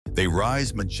They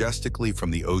rise majestically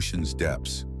from the ocean's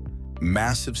depths,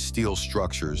 massive steel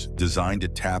structures designed to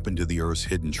tap into the Earth's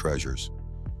hidden treasures.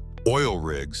 Oil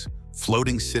rigs,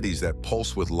 floating cities that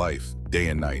pulse with life day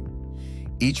and night.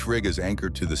 Each rig is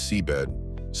anchored to the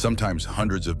seabed, sometimes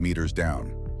hundreds of meters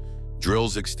down.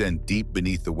 Drills extend deep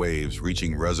beneath the waves,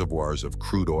 reaching reservoirs of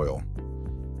crude oil.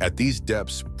 At these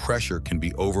depths, pressure can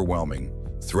be overwhelming,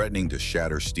 threatening to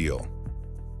shatter steel.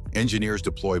 Engineers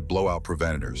deploy blowout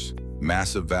preventers,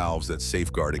 massive valves that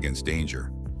safeguard against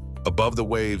danger. Above the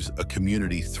waves, a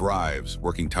community thrives,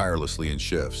 working tirelessly in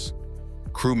shifts.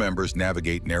 Crew members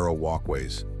navigate narrow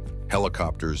walkways.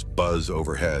 Helicopters buzz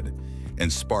overhead,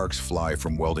 and sparks fly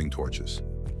from welding torches.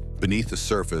 Beneath the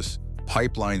surface,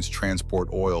 pipelines transport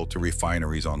oil to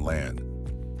refineries on land.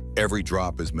 Every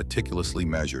drop is meticulously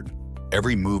measured,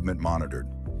 every movement monitored.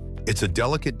 It's a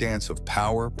delicate dance of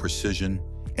power, precision,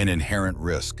 and inherent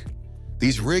risk.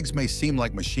 These rigs may seem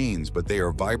like machines, but they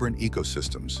are vibrant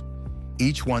ecosystems.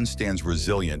 Each one stands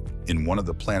resilient in one of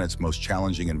the planet's most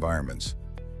challenging environments.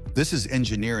 This is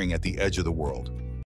engineering at the edge of the world.